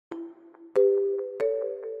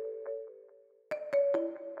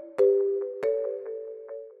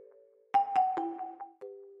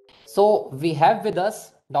So we have with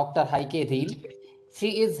us Dr. Heike E.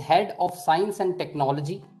 She is Head of Science and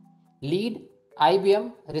Technology, lead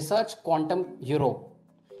IBM Research Quantum Europe.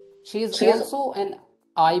 She is also an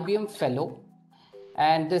IBM Fellow,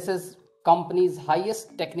 and this is company's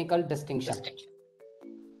highest technical distinction.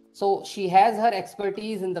 So she has her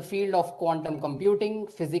expertise in the field of quantum computing,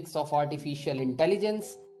 physics of artificial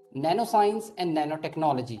intelligence, nanoscience and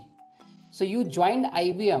nanotechnology. So you joined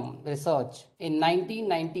IBM Research in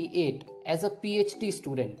 1998 as a PhD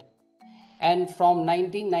student. And from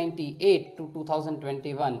 1998 to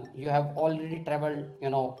 2021, you have already traveled,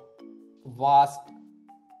 vast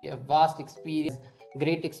experience,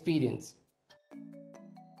 great experience.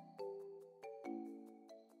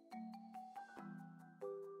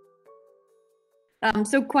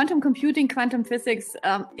 So quantum computing, quantum physics,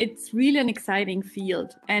 it's really an exciting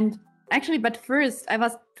field. And actually, but first, I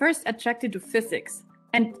was first attracted to physics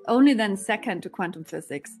and only then second to quantum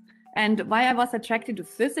physics. And why I was attracted to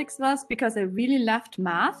physics was because I really loved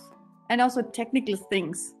math and also technical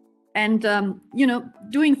things and,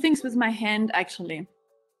 doing things with my hand actually.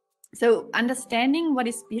 So understanding what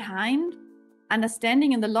is behind,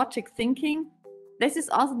 understanding and the logic thinking, this is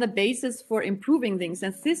also the basis for improving things.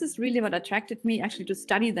 And this is really what attracted me actually to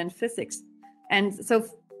study then physics. And so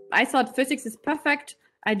I thought physics is perfect.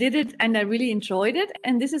 I did it and I really enjoyed it.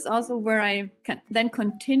 And this is also where I then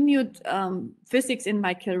continued physics in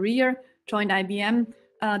my career, joined IBM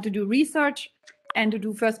to do research and to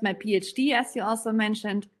do first my PhD, as you also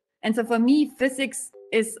mentioned. And so for me, physics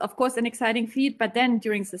is of course an exciting field, but then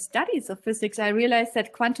during the studies of physics, I realized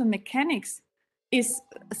that quantum mechanics is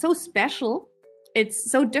so special.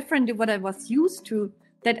 It's so different to what I was used to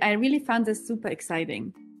that I really found this super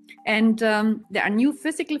exciting. And there are new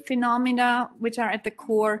physical phenomena which are at the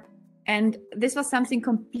core. And this was something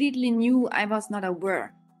completely new I was not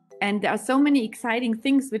aware. And there are so many exciting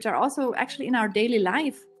things which are also actually in our daily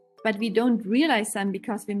life, but we don't realize them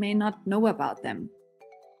because we may not know about them.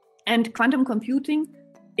 And quantum computing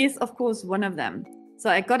is, of course, one of them. So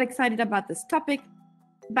I got excited about this topic,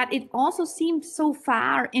 but it also seemed so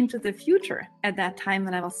far into the future at that time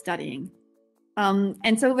when I was studying.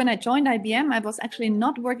 And so when I joined IBM, I was actually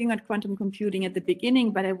not working on quantum computing at the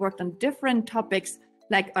beginning, but I worked on different topics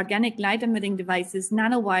like organic light-emitting devices,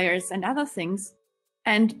 nanowires, and other things.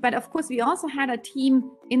 But of course, we also had a team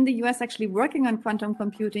in the US actually working on quantum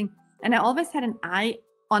computing. And I always had an eye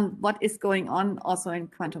on what is going on also in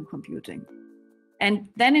quantum computing. And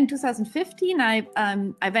then in 2015,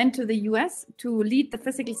 I went to the US to lead the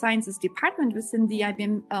physical sciences department within the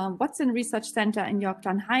IBM Watson Research Center in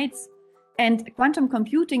Yorktown Heights. And quantum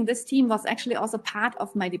computing, this team was actually also part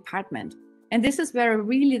of my department. And this is where I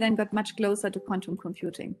really then got much closer to quantum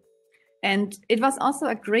computing. And it was also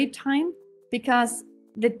a great time because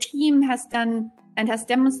the team has done and has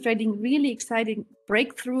demonstrating really exciting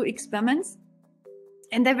breakthrough experiments.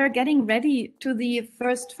 And they were getting ready to the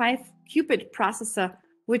first 5-qubit processor,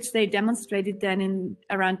 which they demonstrated then in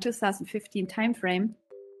around 2015 timeframe.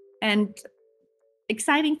 And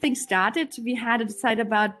exciting things started. We had to decide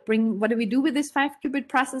about what do we do with this 5-qubit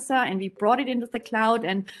processor, and we brought it into the cloud.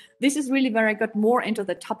 And this is really where I got more into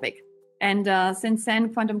the topic. And since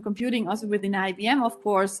then, quantum computing also within IBM, of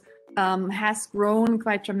course, has grown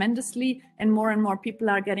quite tremendously, and more people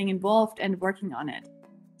are getting involved and working on it.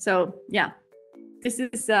 So yeah. This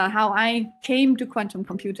is how I came to quantum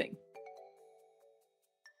computing.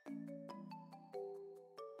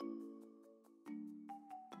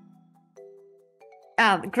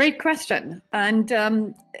 Great question. And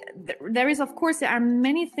there are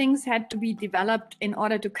many things had to be developed in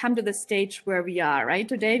order to come to the stage where we are, right?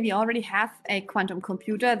 Today, we already have a quantum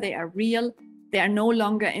computer. They are real. They are no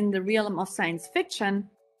longer in the realm of science fiction,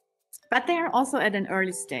 but they are also at an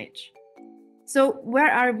early stage. So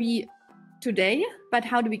where are we today, but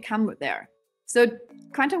how do we come there? So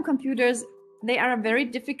quantum computers, they are a very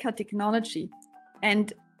difficult technology.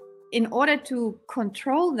 And in order to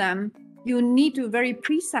control them, you need to very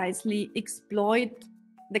precisely exploit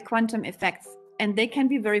the quantum effects, and they can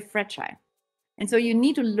be very fragile. And so you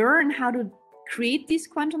need to learn how to create these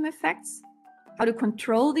quantum effects, how to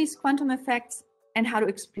control these quantum effects, and how to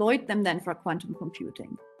exploit them then for quantum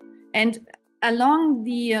computing. And along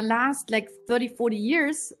the last 30, 40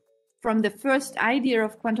 years, from the first idea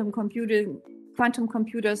of quantum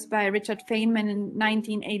computers by Richard Feynman in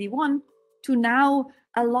 1981 to now,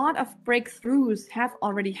 a lot of breakthroughs have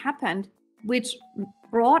already happened, which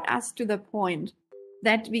brought us to the point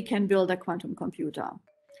that we can build a quantum computer.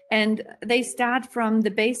 And they start from the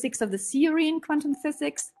basics of the theory in quantum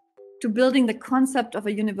physics to building the concept of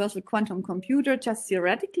a universal quantum computer, just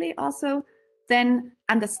theoretically also, then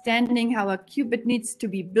understanding how a qubit needs to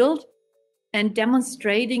be built and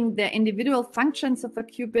demonstrating the individual functions of a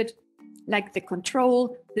qubit, like the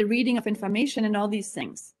control, the reading of information, and all these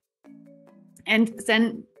things. And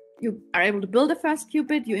then you are able to build the first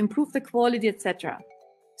qubit, you improve the quality, etc.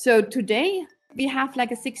 So today we have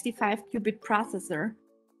like a 65 qubit processor.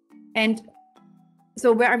 And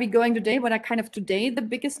so where are we going today? What are kind of today the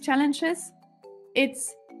biggest challenges?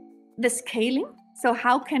 It's the scaling. So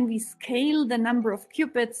how can we scale the number of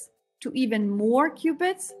qubits to even more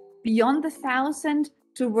qubits beyond the 1,000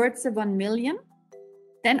 towards the 1 million?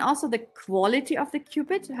 Then also the quality of the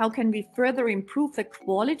qubit. How can we further improve the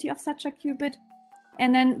quality of such a qubit?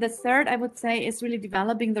 And then the third, I would say, is really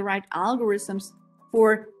developing the right algorithms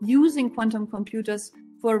for using quantum computers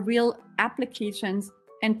for real applications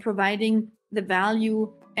and providing the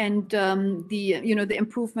value and the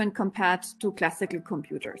improvement compared to classical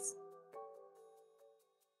computers.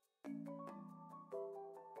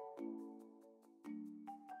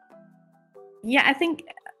 Yeah, I think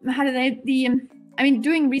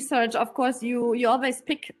doing research, of course, you always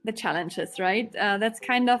pick the challenges, right? That's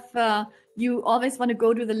kind of you always want to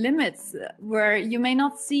go to the limits where you may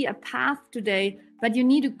not see a path today, but you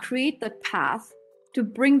need to create that path to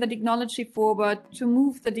bring the technology forward, to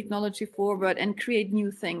move the technology forward and create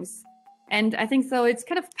new things. And I think so it's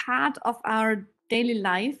kind of part of our daily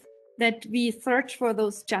life that we search for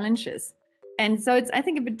those challenges. And so it's, I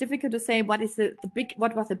think, a bit difficult to say what was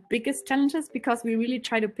the biggest challenges, because we really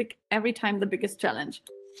try to pick every time the biggest challenge.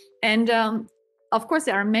 And of course,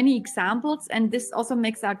 there are many examples, and this also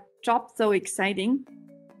makes our job so exciting,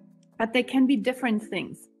 but they can be different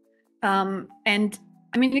things. And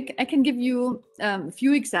I mean, I can give you a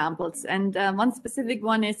few examples. And one specific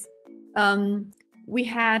one is we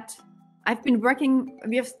have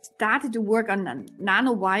started to work on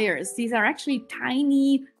nanowires. These are actually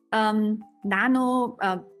tiny nano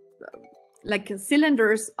like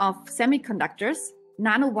cylinders of semiconductors,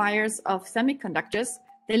 nanowires of semiconductors.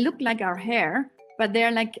 They look like our hair, but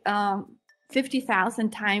they're like 50,000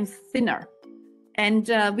 times thinner.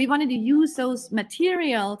 And we wanted to use those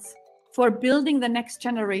materials for building the next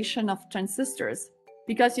generation of transistors.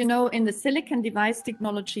 Because, you know, in the silicon device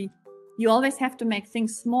technology, you always have to make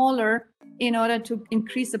things smaller in order to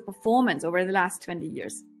increase the performance over the last 20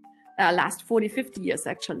 years, last 40, 50 years,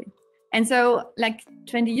 actually. And so like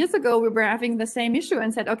 20 years ago, we were having the same issue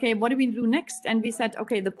and said, okay, what do we do next? And we said,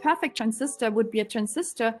 okay, the perfect transistor would be a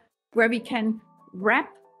transistor where we can wrap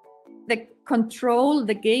the control,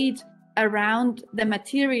 the gate around the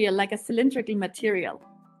material, like a cylindrical material.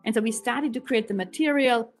 And so we started to create the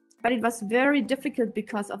material, but it was very difficult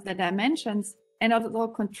because of the dimensions and also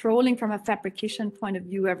controlling from a fabrication point of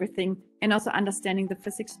view, everything, and also understanding the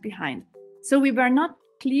physics behind. So we were not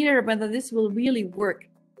clear whether this will really work.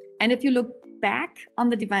 And if you look back on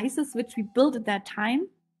the devices which we built at that time,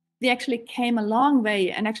 they actually came a long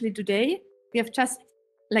way. And actually today, we have just,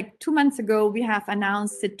 like 2 months ago, we have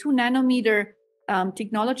announced the 2 nanometer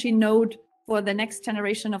technology node for the next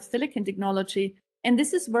generation of silicon technology. And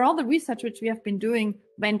this is where all the research which we have been doing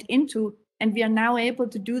went into. And we are now able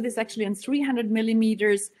to do this actually on 300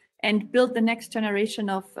 millimeters and build the next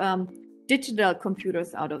generation of digital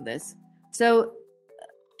computers out of this. So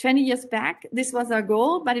 20 years back, this was our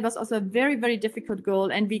goal, but it was also a very, very difficult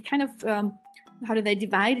goal. And we kind of,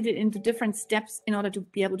 divided it into different steps in order to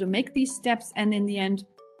be able to make these steps. And in the end,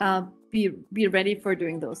 be ready for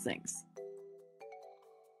doing those things.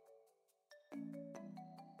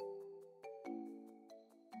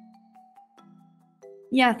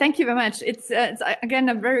 Yeah, thank you very much. It's again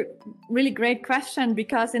a really great question,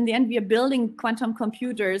 because in the end we are building quantum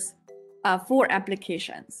computers for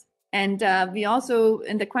applications, and we also,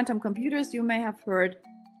 in the quantum computers, you may have heard,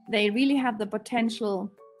 they really have the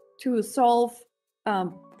potential to solve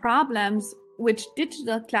problems which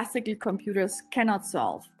digital classical computers cannot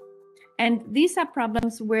solve. And these are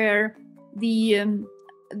problems where the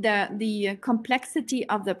complexity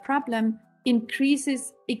of the problem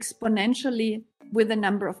increases exponentially with the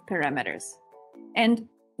number of parameters. And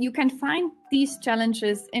you can find these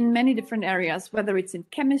challenges in many different areas, whether it's in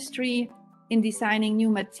chemistry, in designing new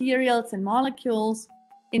materials and molecules,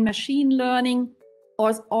 in machine learning,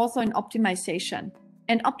 or also in optimization.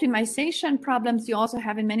 And optimization problems you also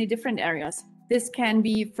have in many different areas. This can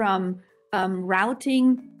be from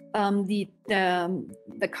routing the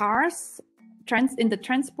cars in the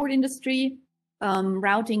transport industry,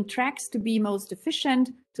 routing tracks to be most efficient,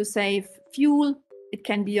 to save fuel. It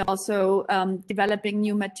can be also developing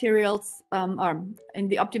new materials or in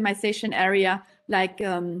the optimization area, like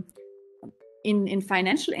in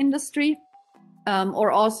financial industry.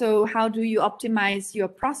 or also how do you optimize your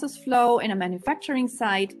process flow in a manufacturing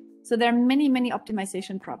site. So there are many, many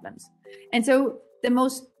optimization problems. And so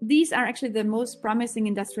these are actually the most promising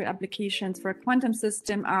industrial applications for a quantum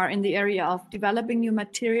system are in the area of developing new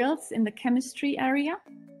materials in the chemistry area,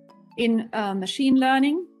 in machine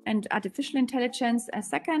learning and artificial intelligence as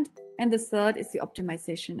second, and the third is the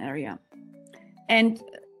optimization area. And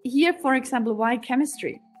here, for example, why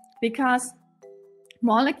chemistry? Because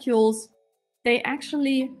molecules, they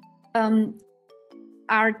actually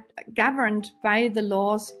are governed by the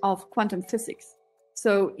laws of quantum physics.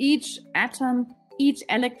 So each atom, each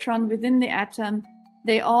electron within the atom,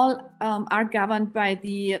 they all are governed by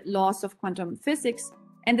the laws of quantum physics.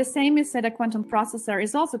 And the same is that a quantum processor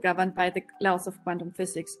is also governed by the laws of quantum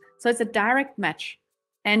physics. So it's a direct match.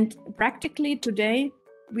 And practically today,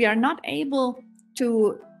 we are not able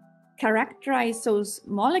to characterize those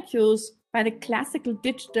molecules by the classical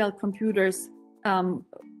digital computers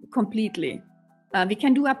completely. We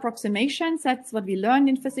can do approximations, that's what we learned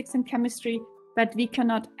in physics and chemistry, but we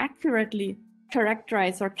cannot accurately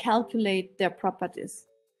characterize or calculate their properties.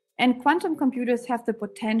 And quantum computers have the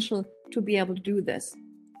potential to be able to do this.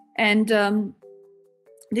 And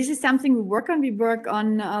this is something we work on. We work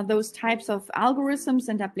on those types of algorithms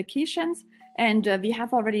and applications. And we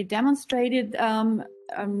have already demonstrated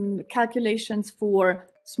calculations for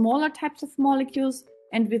smaller types of molecules.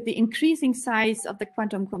 And with the increasing size of the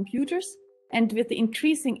quantum computers and with the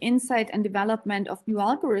increasing insight and development of new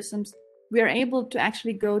algorithms, we are able to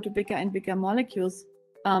actually go to bigger and bigger molecules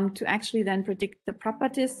to actually then predict the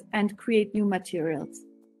properties and create new materials.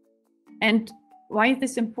 And why is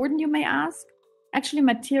this important, you may ask? Actually,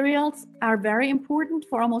 materials are very important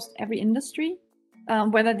for almost every industry,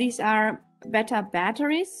 whether these are better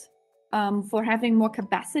batteries for having more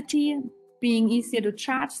capacity, being easier to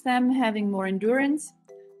charge them, having more endurance,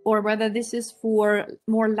 or whether this is for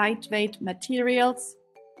more lightweight materials,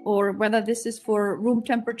 or whether this is for room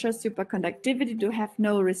temperature superconductivity to have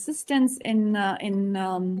no resistance in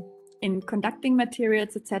conducting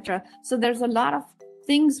materials, etc. So there's a lot of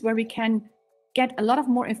things where we can get a lot of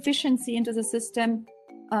more efficiency into the system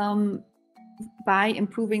by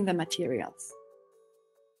improving the materials.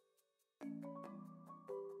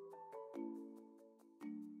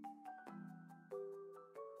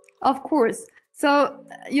 Of course. So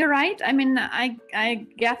you're right. I mean, I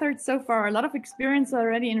gathered so far a lot of experience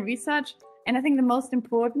already in research. And I think the most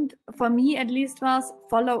important for me, at least, was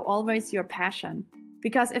follow always your passion.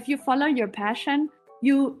 Because if you follow your passion,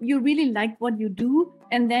 you really like what you do,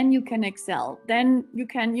 and then you can excel. Then you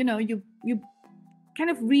can, you kind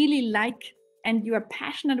of really like, and you are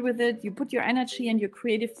passionate with it. You put your energy and your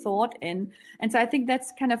creative thought in. And so I think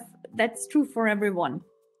that's true for everyone.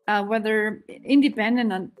 Whether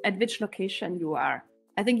independent on at which location you are.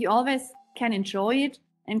 I think you always can enjoy it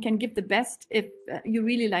and can give the best if you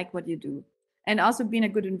really like what you do. And also be in a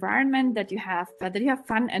good environment that you have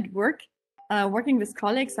fun at work, working with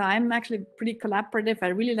colleagues. So I'm actually pretty collaborative. I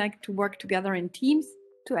really like to work together in teams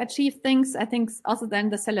to achieve things. I think also then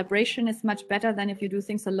the celebration is much better than if you do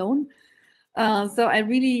things alone. So I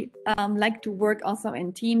really like to work also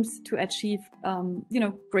in teams to achieve,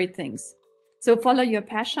 great things. So follow your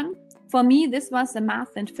passion. For me, this was the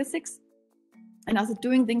math and physics and also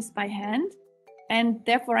doing things by hand. And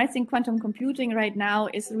therefore, I think quantum computing right now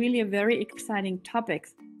is really a very exciting topic.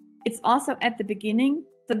 It's also at the beginning.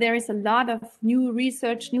 So there is a lot of new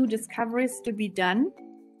research, new discoveries to be done.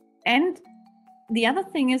 And the other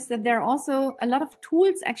thing is that there are also a lot of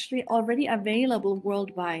tools actually already available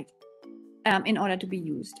worldwide in order to be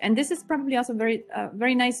used. And this is probably also very,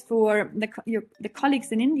 very nice for the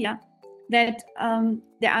colleagues in India, that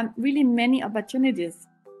there are really many opportunities.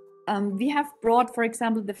 We have brought, for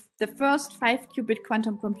example, the first 5-qubit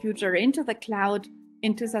quantum computer into the cloud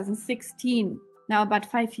in 2016, now about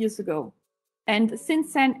 5 years ago. And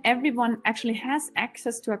since then, everyone actually has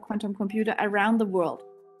access to a quantum computer around the world.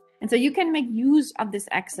 And so you can make use of this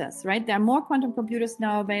access, right? There are more quantum computers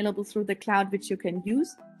now available through the cloud, which you can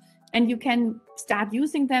use. And you can start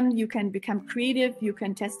using them. You can become creative. You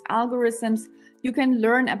can test algorithms. You can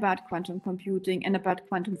learn about quantum computing and about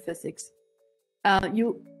quantum physics.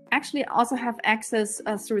 You actually also have access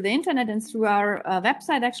through the internet and through our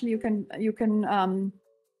website. Actually, you can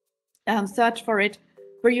search for it,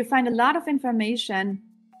 where you find a lot of information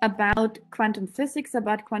about quantum physics,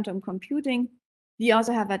 about quantum computing. We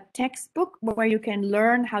also have a textbook where you can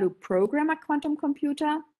learn how to program a quantum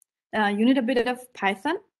computer. You need a bit of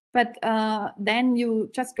Python. But then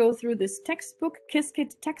you just go through this textbook,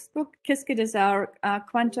 Qiskit textbook. Qiskit is our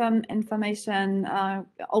quantum information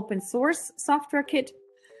open source software kit.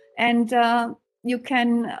 And you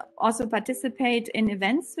can also participate in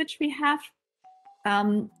events which we have.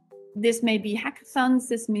 This may be hackathons,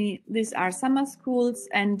 these are summer schools,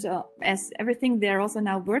 and as everything, they're also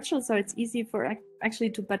now virtual, so it's easy for actually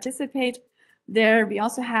to participate. There we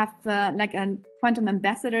also have like a quantum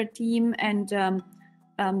ambassador team and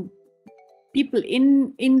people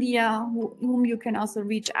in India whom you can also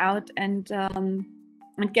reach out and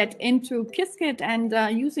get into Qiskit and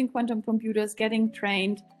using quantum computers, getting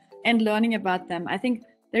trained and learning about them. I think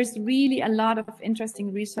there's really a lot of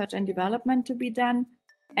interesting research and development to be done,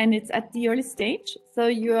 and it's at the early stage. So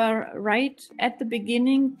you are right at the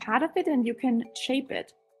beginning part of it, and you can shape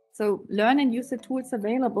it. So learn and use the tools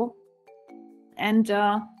available, and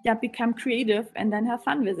yeah, become creative and then have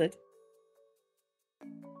fun with it.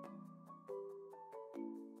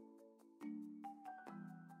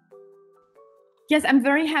 Yes, I'm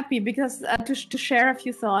very happy because to share a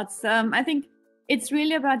few thoughts. I think it's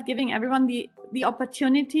really about giving everyone the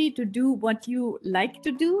opportunity to do what you like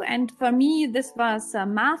to do. And for me, this was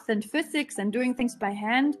math and physics and doing things by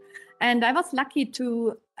hand. And I was lucky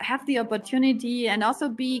to have the opportunity and also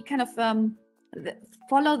be kind of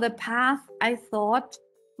follow the path I thought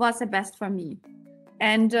was the best for me.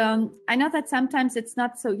 And I know that sometimes it's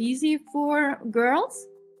not so easy for girls,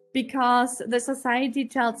 because the society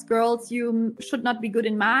tells girls you should not be good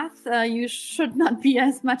in math, you should not be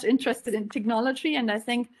as much interested in technology. And I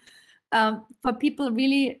think for people,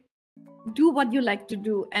 really do what you like to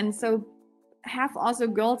do. And so have also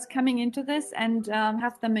girls coming into this and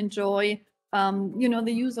have them enjoy, you know,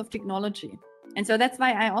 the use of technology. And so that's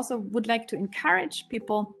why I also would like to encourage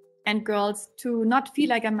people and girls to not feel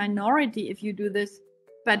like a minority if you do this,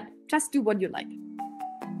 but just do what you like.